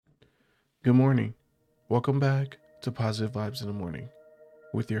Good morning. Welcome back to Positive Vibes in the Morning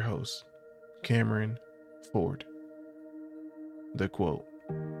with your host, Cameron Ford. The quote: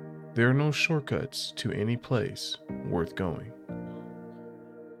 "There are no shortcuts to any place worth going."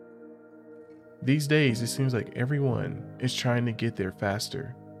 These days, it seems like everyone is trying to get there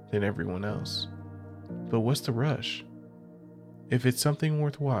faster than everyone else. But what's the rush? If it's something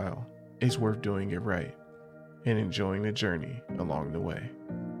worthwhile, it's worth doing it right and enjoying the journey along the way.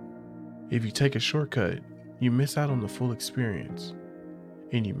 If you take a shortcut, you miss out on the full experience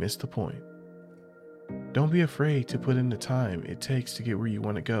and you miss the point. Don't be afraid to put in the time it takes to get where you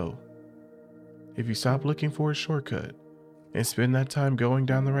want to go. If you stop looking for a shortcut and spend that time going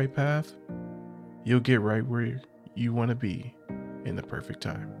down the right path, you'll get right where you want to be in the perfect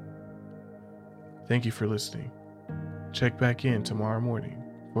time. Thank you for listening. Check back in tomorrow morning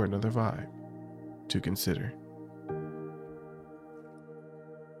for another vibe to consider.